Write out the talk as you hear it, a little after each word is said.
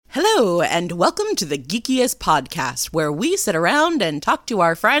Hello, and welcome to the Geekiest podcast, where we sit around and talk to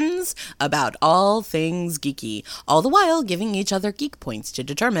our friends about all things geeky, all the while giving each other geek points to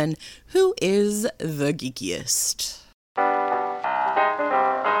determine who is the geekiest.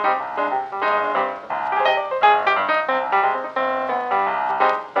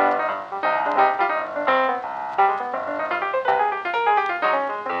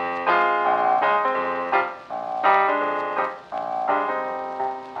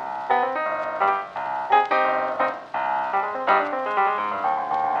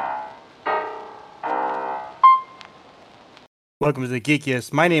 Welcome to the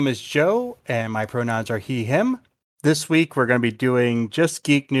Geekiest. My name is Joe, and my pronouns are he, him. This week, we're going to be doing just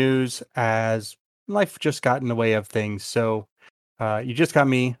geek news as life just got in the way of things. So you just got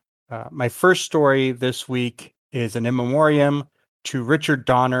me. My first story this week is an in memoriam to Richard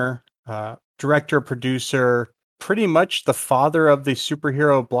Donner, director, producer, pretty much the father of the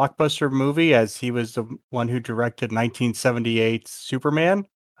superhero blockbuster movie, as he was the one who directed 1978's Superman.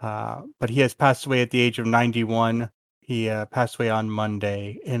 But he has passed away at the age of 91. He passed away on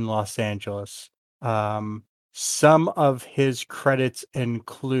Monday in Los Angeles. Some of his credits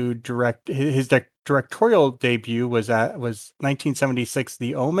include his directorial debut was 1976,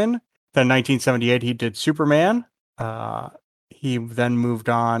 The Omen. Then 1978, he did Superman. He then moved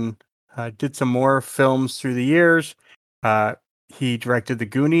on, did some more films through the years. He directed The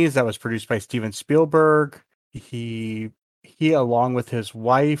Goonies, that was produced by Steven Spielberg. He along with his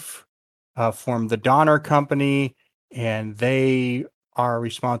wife, formed the Donner Company, and they are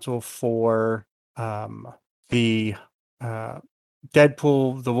responsible for the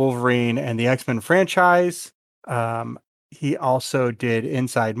Deadpool, the Wolverine, and the X-Men franchise. He also did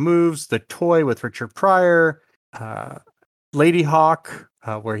Inside Moves, The Toy with Richard Pryor, Lady Hawk,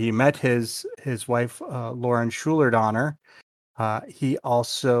 where he met his wife, Lauren Schuler Donner. He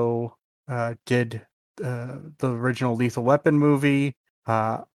also did the original Lethal Weapon movie.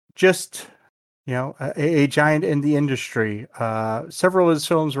 A giant in the industry. Several of his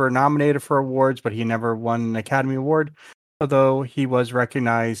films were nominated for awards, but he never won an Academy Award, although he was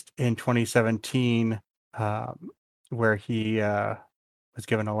recognized in 2017, where he was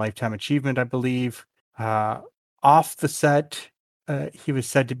given a Lifetime Achievement, I believe. Off the set, he was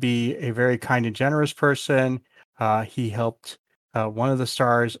said to be a very kind and generous person. He helped one of the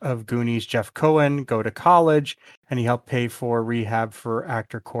stars of Goonies, Jeff Cohen, go to college, and he helped pay for rehab for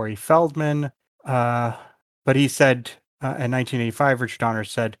actor Corey Feldman. But he said in 1985, Richard Donner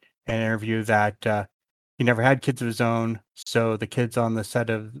said in an interview that he never had kids of his own, so the kids on the set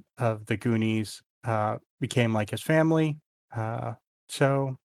of the Goonies became like his family.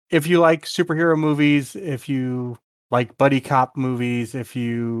 So if you like superhero movies, if you like buddy cop movies, if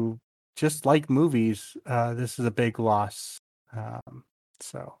you just like movies, this is a big loss. All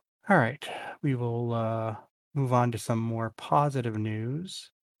right, we will move on to some more positive news.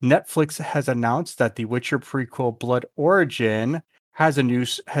 Netflix has announced that the Witcher prequel Blood Origin has a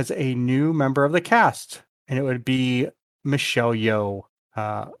new member of the cast, and it would be Michelle Yeoh,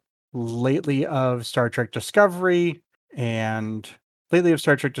 lately of Star Trek Discovery, playing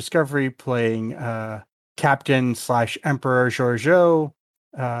Captain/Emperor Georgiou.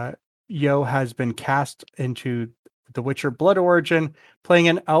 Yeoh has been cast into The Witcher Blood Origin, playing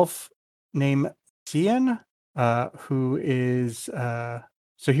an elf named Cian, who is...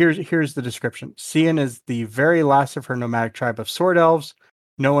 So here's the description. Cian is the very last of her nomadic tribe of sword elves.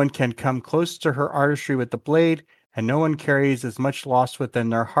 No one can come close to her artistry with the blade, and no one carries as much loss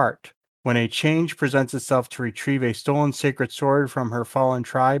within their heart. When a change presents itself to retrieve a stolen sacred sword from her fallen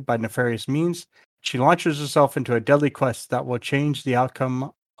tribe by nefarious means, she launches herself into a deadly quest that will change the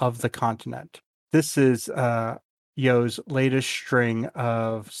outcome of the continent. This is Yeoh's latest string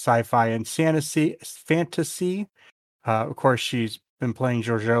of sci-fi and fantasy. Of course, she's been playing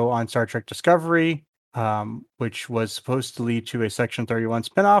Georgiou on Star Trek Discovery, which was supposed to lead to a Section 31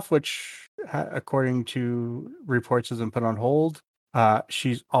 spinoff, which, according to reports, has been put on hold.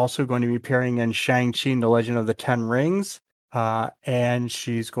 She's also going to be appearing in Shang-Chi and the Legend of the Ten Rings, and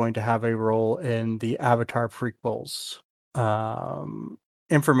she's going to have a role in the Avatar prequels.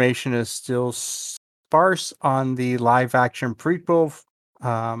 Information is still sparse on the live-action prequel,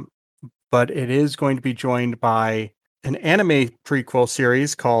 but it is going to be joined by an anime prequel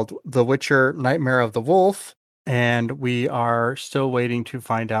series called The Witcher: Nightmare of the Wolf, and we are still waiting to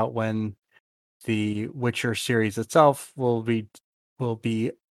find out when the Witcher series itself will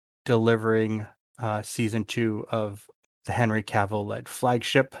be delivering season 2 of the Henry Cavill-led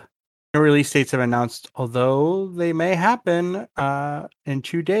flagship. No release dates have announced, although they may happen in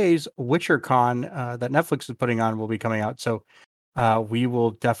 2 days. WitcherCon that Netflix is putting on will be coming out, so We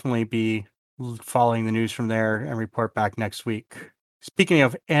will definitely be following the news from there and report back next week. Speaking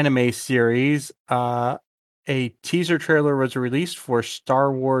of anime series, a teaser trailer was released for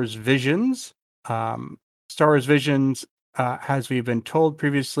Star Wars Visions. Star Wars Visions, as we've been told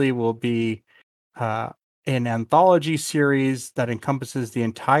previously, will be an anthology series that encompasses the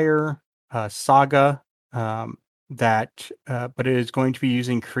entire saga. But it is going to be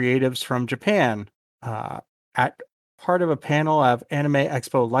using creatives from Japan. At part of a panel of Anime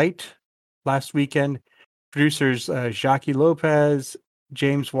Expo Light last weekend, producers Jacques Lopez,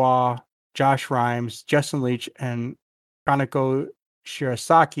 James Waugh, Josh Rhimes, Justin Leach, and Kaneko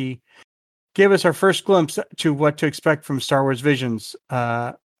Shirasaki gave us our first glimpse to what to expect from Star Wars Visions.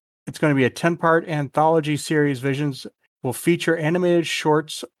 It's going to be a 10-part anthology series. Visions will feature animated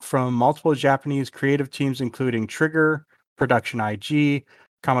shorts from multiple Japanese creative teams, including Trigger, Production IG,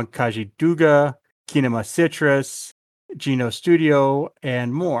 Kamikaze Duga, Kinema Citrus, Geno Studio,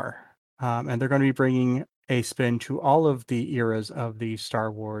 and more. And they're going to be bringing a spin to all of the eras of the Star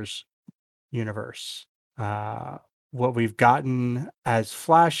Wars universe. What we've gotten as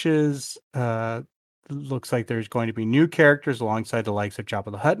flashes, looks like there's going to be new characters alongside the likes of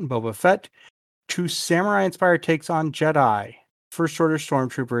Jabba the Hutt and Boba Fett, 2 samurai-inspired takes on Jedi, First Order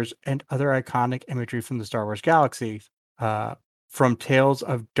stormtroopers, and other iconic imagery from the Star Wars galaxy. From tales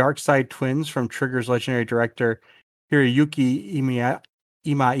of dark side twins from Trigger's legendary director Hiroyuki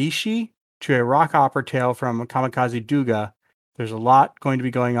Imaishi to a rock opera tale from Kamikaze Duga, there's a lot going to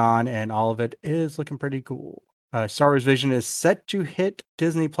be going on, and all of it is looking pretty cool. Star Wars Vision is set to hit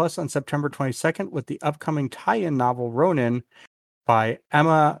Disney Plus on September 22nd with the upcoming tie-in novel Ronin by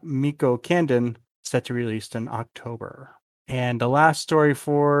Emma Miko Candon set to be released in October. And the last story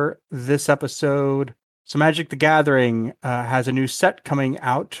for this episode, so Magic the Gathering has a new set coming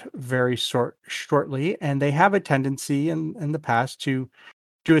out very shortly, and they have a tendency in the past to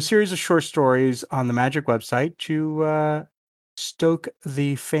do a series of short stories on the Magic website to stoke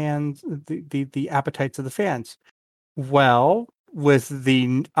the fans, the appetites of the fans. Well, with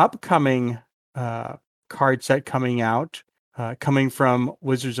the upcoming card set coming out, coming from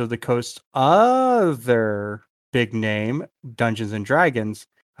Wizards of the Coast's other big name, Dungeons and Dragons,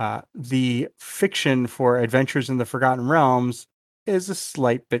 the fiction for Adventures in the Forgotten Realms is a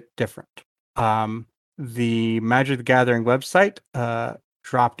slight bit different. The Magic the Gathering website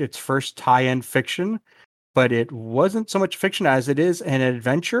dropped its first tie-in fiction, but it wasn't so much fiction as it is an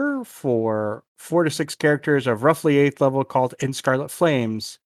adventure for 4 to 6 characters of roughly 8th level called In Scarlet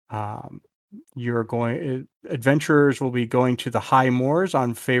Flames. Adventurers will be going to the High Moors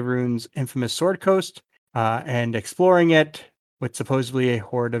on Faerun's infamous Sword Coast and exploring it with supposedly a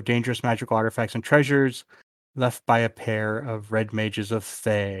horde of dangerous magical artifacts and treasures left by a pair of red mages of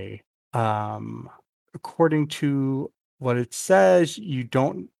Thay. According to what it says, you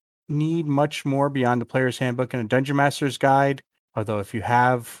don't need much more beyond the player's handbook and a dungeon master's guide. Although if you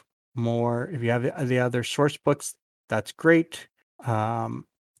have the other source books, that's great. And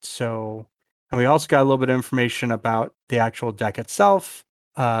we also got a little bit of information about the actual deck itself.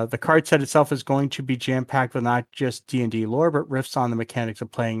 The card set itself is going to be jam-packed with not just D&D lore, but riffs on the mechanics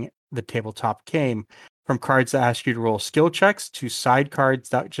of playing the tabletop game. From cards that ask you to roll skill checks to side cards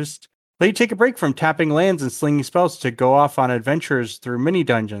that just let you take a break from tapping lands and slinging spells to go off on adventures through mini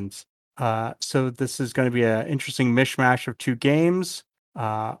dungeons. So this is going to be an interesting mishmash of 2 games.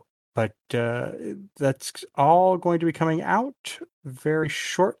 But that's all going to be coming out very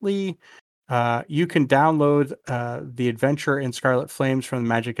shortly. You can download the adventure in Scarlet Flames from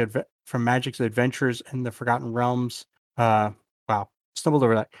Magic's Adventures in the Forgotten Realms. Wow, stumbled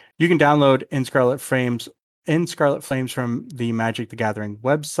over that. You can download in Scarlet Flames from the Magic the Gathering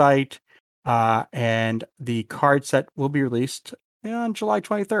website, and the card set will be released on July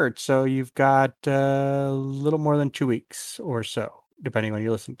 23rd. So you've got a little more than 2 weeks or so, depending when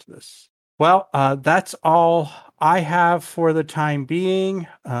you listen to this. Well, that's all I have for the time being.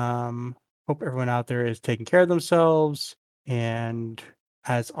 Hope everyone out there is taking care of themselves. And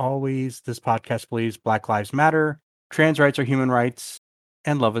as always, this podcast believes Black Lives Matter, trans rights are human rights,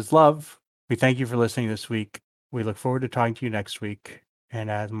 and love is love. We thank you for listening this week. We look forward to talking to you next week. And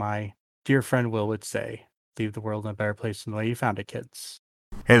as my dear friend Will would say, leave the world in a better place than the way you found it, kids.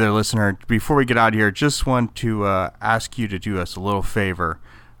 Hey there, listener. Before we get out of here, just want to ask you to do us a little favor.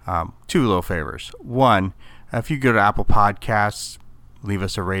 2 little favors. One, if you go to Apple Podcasts, leave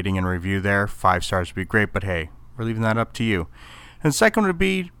us a rating and review there. 5 stars would be great, but hey, we're leaving that up to you. And second would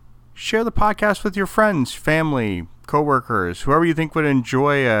be share the podcast with your friends, family, coworkers, whoever you think would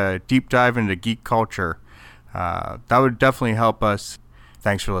enjoy a deep dive into geek culture. That would definitely help us.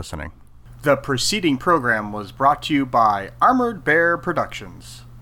 Thanks for listening. The preceding program was brought to you by Armored Bear Productions.